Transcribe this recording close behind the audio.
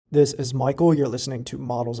This is Michael. You're listening to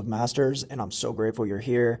Models of Masters, and I'm so grateful you're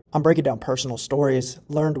here. I'm breaking down personal stories,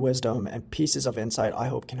 learned wisdom, and pieces of insight I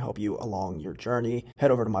hope can help you along your journey.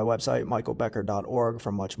 Head over to my website, michaelbecker.org,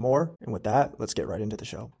 for much more. And with that, let's get right into the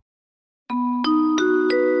show.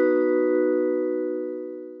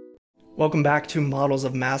 Welcome back to Models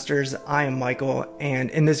of Masters. I am Michael,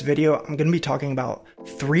 and in this video, I'm going to be talking about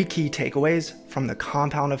 3 key takeaways from the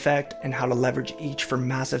compound effect and how to leverage each for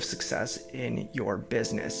massive success in your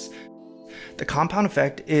business. The compound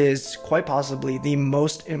effect is quite possibly the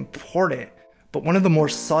most important, but one of the more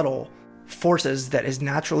subtle forces that is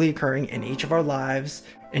naturally occurring in each of our lives,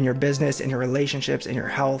 in your business, in your relationships, in your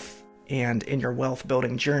health, and in your wealth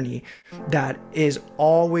building journey that is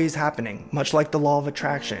always happening, much like the law of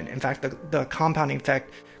attraction. In fact, the compounding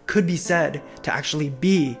effect could be said to actually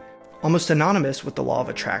be almost synonymous with the law of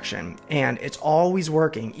attraction, and it's always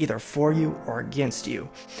working either for you or against you.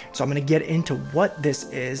 So I'm going to get into what this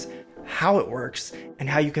is, how it works, and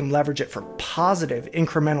how you can leverage it for positive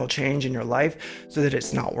incremental change in your life so that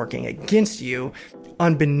it's not working against you,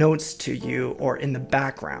 unbeknownst to you, or in the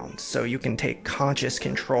background, so you can take conscious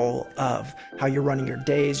control of how you're running your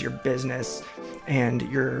days, your business, and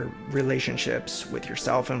your relationships with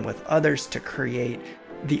yourself and with others to create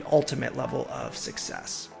the ultimate level of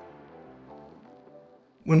success.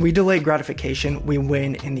 When we delay gratification, we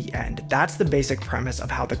win in the end. That's the basic premise of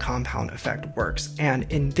how the compound effect works.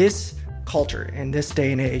 And in this culture, in this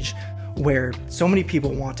day and age, where so many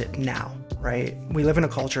people want it now, right? We live in a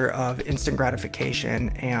culture of instant gratification,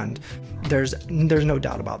 and there's no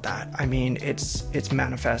doubt about that. I mean, it's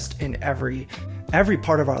manifest in every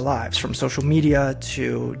part of our lives, from social media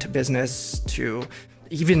to business to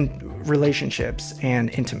even relationships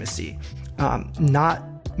and intimacy. Not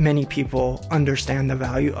many people understand the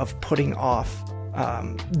value of putting off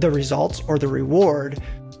the results or the reward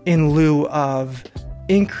in lieu of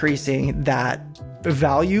increasing that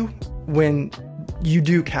value when you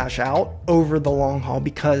do cash out over the long haul,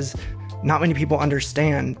 because not many people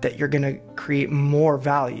understand that you're going to create more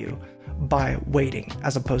value by waiting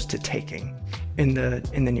as opposed to taking in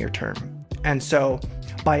the near term. And so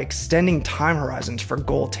by extending time horizons for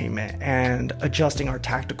goal attainment and adjusting our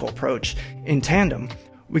tactical approach in tandem,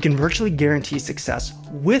 we can virtually guarantee success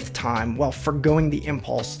with time while forgoing the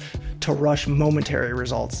impulse to rush momentary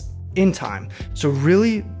results in time. So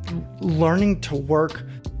really learning to work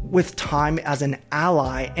with time as an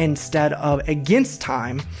ally instead of against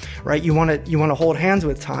time, right? You want to hold hands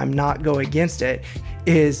with time, not go against it,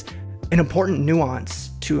 is an important nuance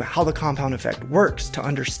to how the compound effect works to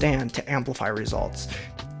understand, to amplify results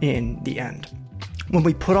in the end. When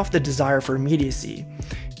we put off the desire for immediacy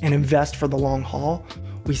and invest for the long haul,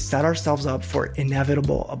 we set ourselves up for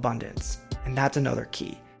inevitable abundance. And that's another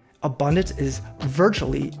key. Abundance is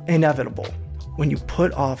virtually inevitable when you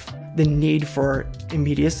put off the need for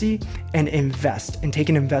immediacy and invest and take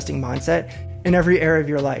an investing mindset in every area of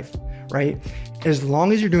your life, right? As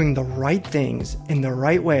long as you're doing the right things in the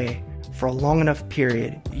right way for a long enough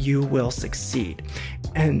period, you will succeed.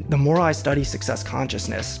 And the more I study success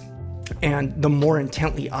consciousness and the more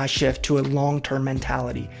intently I shift to a long-term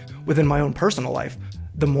mentality within my own personal life,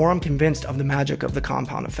 the more I'm convinced of the magic of the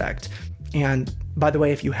compound effect. And by the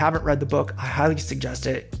way, if you haven't read the book, I highly suggest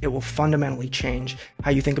it. It will fundamentally change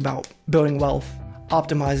how you think about building wealth,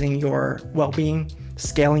 optimizing your well-being,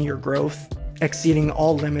 scaling your growth, exceeding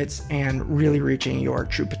all limits, and really reaching your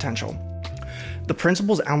true potential. The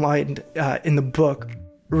principles outlined in the book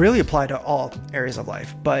really apply to all areas of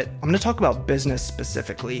life, but I'm going to talk about business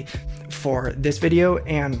specifically for this video.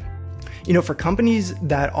 And for companies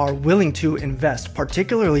that are willing to invest,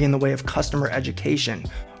 particularly in the way of customer education,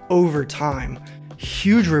 over time,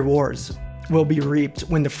 huge rewards will be reaped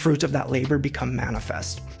when the fruits of that labor become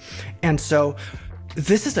manifest. And so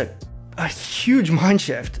this is a huge mind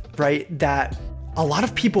shift, right? That a lot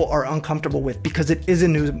of people are uncomfortable with because it is a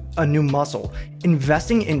new muscle.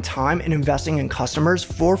 Investing in time and investing in customers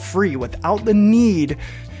for free without the need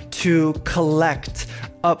to collect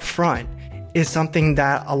upfront is something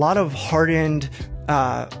that a lot of hardened,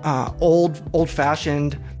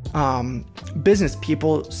 old-fashioned business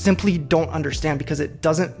people simply don't understand, because it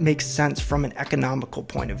doesn't make sense from an economical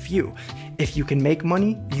point of view. If you can make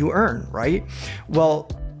money, you earn, right?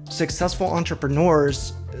 Well, successful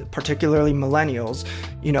entrepreneurs, particularly millennials,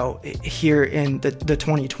 here in the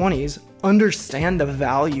 2020s, understand the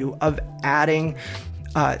value of adding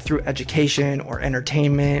through education or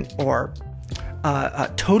entertainment or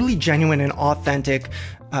totally genuine and authentic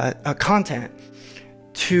content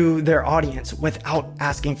to their audience without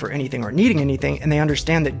asking for anything or needing anything. And they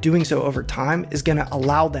understand that doing so over time is going to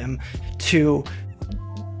allow them to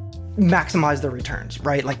maximize the returns,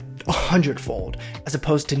 right? Like 100-fold, as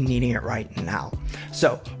opposed to needing it right now.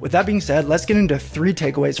 So with that being said, let's get into 3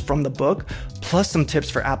 takeaways from the book, plus some tips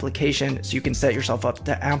for application so you can set yourself up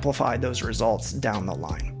to amplify those results down the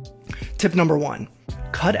line. Tip number 1,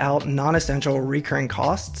 cut out non-essential recurring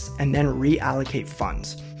costs and then reallocate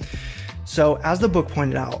funds. So as the book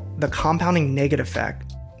pointed out, the compounding negative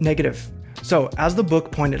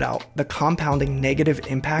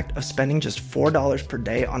impact of spending just $4 per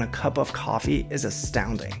day on a cup of coffee is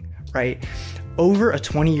astounding, right? Over a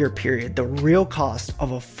 20-year period, the real cost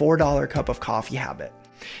of a $4 cup of coffee habit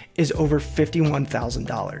is over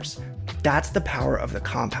 $51,000. That's the power of the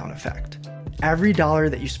compound effect. Every dollar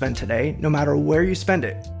that you spend today, no matter where you spend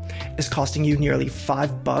it, is costing you nearly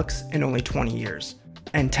 $5 in only 20 years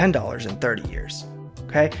and $10 in 30 years.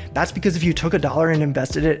 Okay, that's because if you took $1 and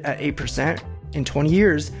invested it at 8%, in 20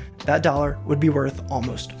 years, that dollar would be worth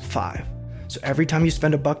almost $5. So every time you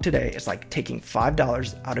spend $1 today, it's like taking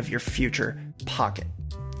 $5 out of your future pocket.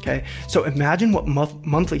 Okay, so imagine what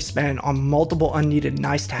monthly spend on multiple unneeded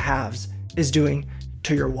nice to haves is doing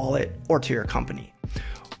to your wallet or to your company.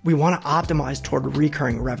 We want to optimize toward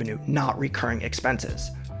recurring revenue, not recurring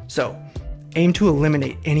expenses. So aim to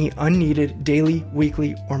eliminate any unneeded daily,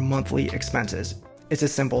 weekly, or monthly expenses. It's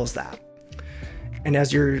as simple as that. And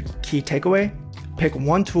as your key takeaway, pick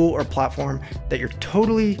one tool or platform that you're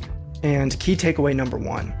key takeaway number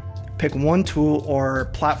 1, pick one tool or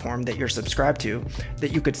platform that you're subscribed to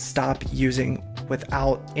that you could stop using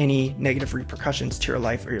without any negative repercussions to your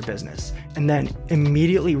life or your business. And then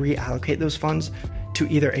immediately reallocate those funds to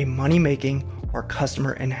either a money-making or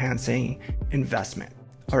customer-enhancing investment.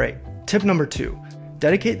 All right, tip number 2,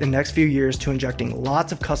 dedicate the next few years to injecting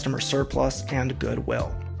lots of customer surplus and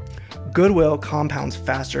goodwill. Goodwill compounds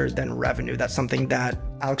faster than revenue. That's something that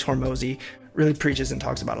Alex Hormozi really preaches and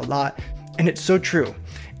talks about a lot. And it's so true.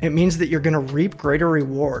 It means that you're going to reap greater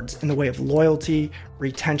rewards in the way of loyalty,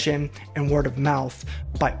 retention, and word of mouth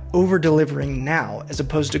by over-delivering now, as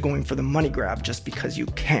opposed to going for the money grab just because you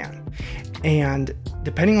can. And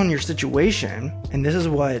depending on your situation, and this is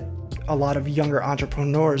what a lot of younger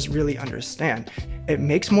entrepreneurs really understand, it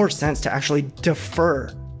makes more sense to actually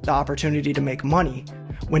defer the opportunity to make money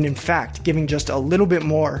when in fact giving just a little bit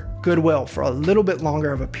more goodwill for a little bit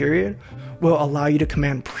longer of a period will allow you to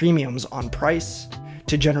command premiums on price,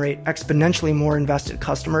 to generate exponentially more invested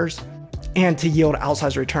customers, and to yield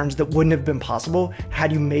outsized returns that wouldn't have been possible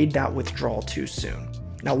had you made that withdrawal too soon.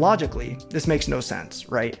 Now, logically, this makes no sense,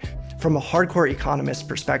 right? From a hardcore economist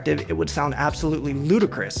perspective, it would sound absolutely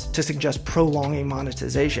ludicrous to suggest prolonging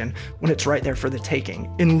monetization when it's right there for the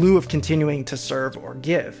taking, in lieu of continuing to serve or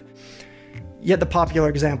give. Yet the popular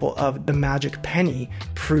example of the magic penny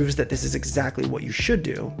proves that this is exactly what you should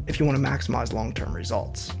do if you want to maximize long-term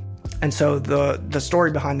results. And so the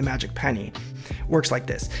story behind the magic penny works like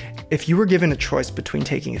this. If you were given a choice between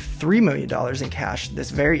taking $3 million in cash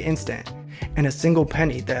this very instant and a single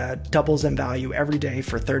penny that doubles in value every day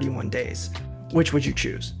for 31 days, which would you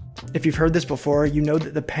choose? If you've heard this before, you know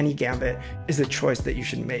that the penny gambit is the choice that you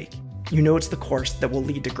should make. You know it's the course that will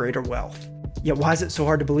lead to greater wealth. Yet why is it so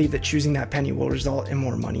hard to believe that choosing that penny will result in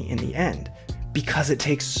more money in the end? Because it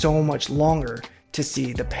takes so much longer to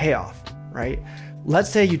see the payoff, right? Let's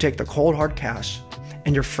say you take the cold hard cash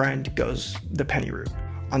and your friend goes the penny route.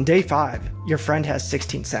 On day 5, your friend has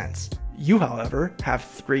 16 cents. You, however, have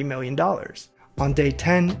 $3 million. On day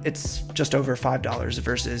 10, it's just over $5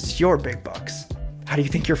 versus your big bucks. How do you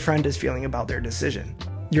think your friend is feeling about their decision?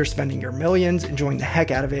 You're spending your millions, enjoying the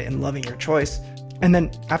heck out of it, and loving your choice. And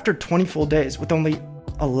then after 20 full days, with only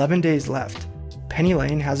 11 days left, Penny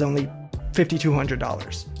Lane has only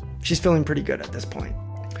 $5,200. She's feeling pretty good at this point.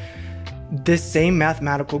 This same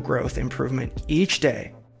mathematical growth improvement each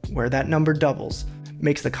day, where that number doubles,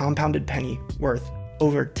 makes the compounded penny worth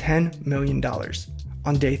over $10 million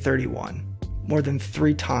on day 31, more than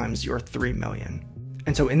 3 times your $3 million.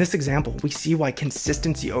 And so in this example, we see why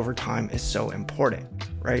consistency over time is so important,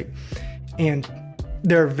 right? And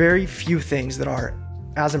there are very few things that are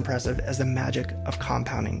as impressive as the magic of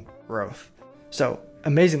compounding growth. So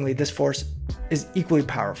amazingly, this force is equally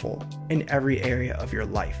powerful in every area of your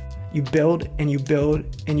life. You build and you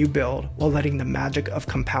build and you build while letting the magic of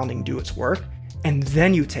compounding do its work. And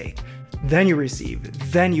then you take, then you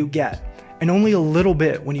receive, then you get, and only a little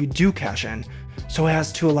bit when you do cash in, so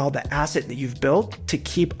as to allow the asset that you've built to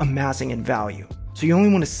keep amassing in value. So you only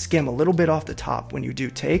want to skim a little bit off the top when you do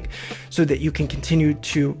take, so that you can continue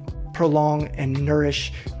to prolong and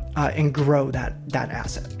nourish and grow that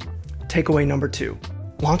asset. Takeaway number 2,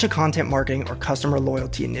 launch a content marketing or customer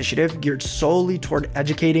loyalty initiative geared solely toward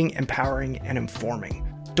educating, empowering, and informing.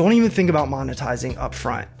 Don't even think about monetizing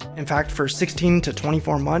upfront. In fact, for 16 to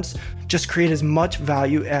 24 months, just create as much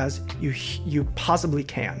value as you possibly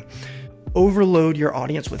can. Overload your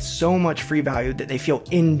audience with so much free value that they feel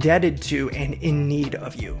indebted to and in need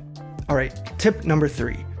of you. All right, tip number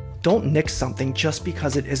 3, don't nix something just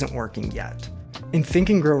because it isn't working yet. In Think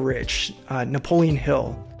and Grow Rich, Napoleon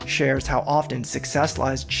Hill shares how often success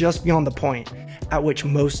lies just beyond the point at which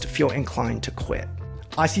most feel inclined to quit.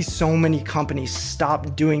 I see so many companies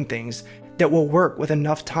stop doing things that will work with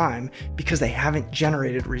enough time because they haven't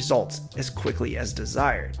generated results as quickly as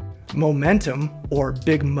desired. Momentum, or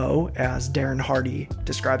Big Mo, as Darren Hardy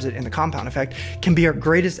describes it in The Compound Effect, can be our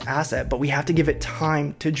greatest asset, but we have to give it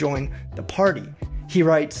time to join the party. He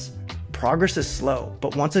writes, progress is slow,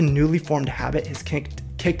 but once a newly formed habit is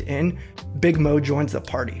kicked in, Big Mo joins the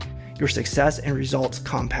party. Your success and results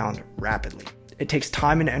compound rapidly. It takes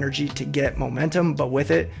time and energy to get momentum, but with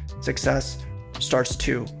it, success starts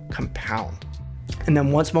to compound. And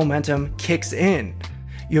then once momentum kicks in,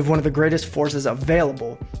 you have one of the greatest forces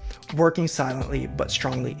available, working silently but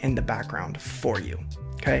strongly in the background for you.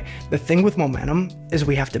 Okay? The thing with momentum is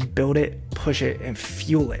we have to build it, push it, and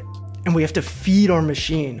fuel it. And we have to feed our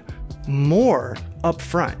machine more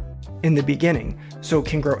upfront in the beginning so it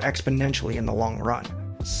can grow exponentially in the long run.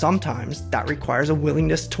 Sometimes that requires a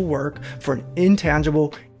willingness to work for an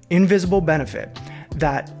intangible, invisible benefit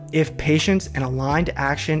that, if patience and aligned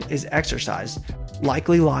action is exercised,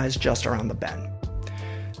 likely lies just around the bend.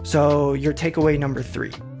 So your takeaway number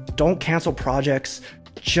 3, don't cancel projects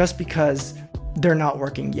just because they're not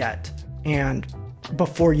working yet and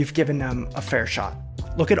before you've given them a fair shot.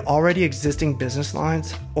 Look at already existing business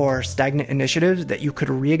lines or stagnant initiatives that you could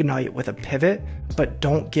reignite with a pivot, but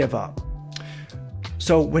don't give up.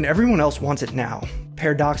 So when everyone else wants it now,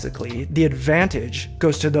 paradoxically, the advantage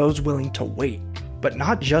goes to those willing to wait, but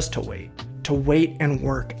not just to wait and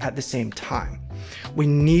work at the same time. We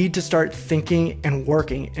need to start thinking and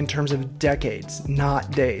working in terms of decades,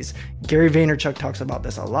 not days. Gary Vaynerchuk talks about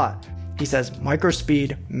this a lot. He says micro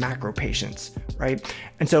speed, macro patience, right?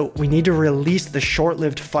 And so we need to release the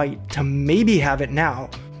short-lived fight to maybe have it now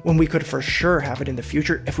when we could for sure have it in the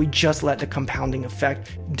future if we just let the compounding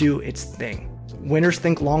effect do its thing. Winners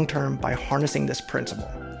think long-term by harnessing this principle,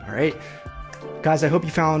 all right? Guys, I hope you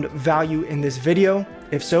found value in this video.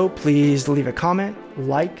 If so, please leave a comment,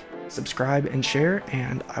 like, subscribe, and share,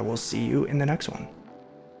 and I will see you in the next one.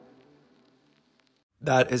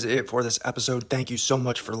 That is it for this episode. Thank you so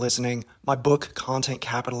much for listening. My book, Content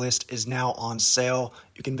Capitalist, is now on sale.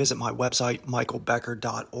 You can visit my website,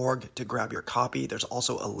 michaelbecker.org, to grab your copy. There's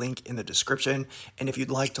also a link in the description. And if you'd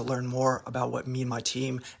like to learn more about what me and my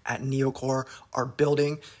team at Neocore are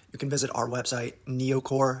building, you can visit our website,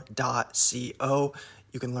 neocore.co.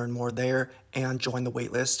 You can learn more there and join the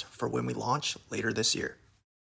waitlist for when we launch later this year.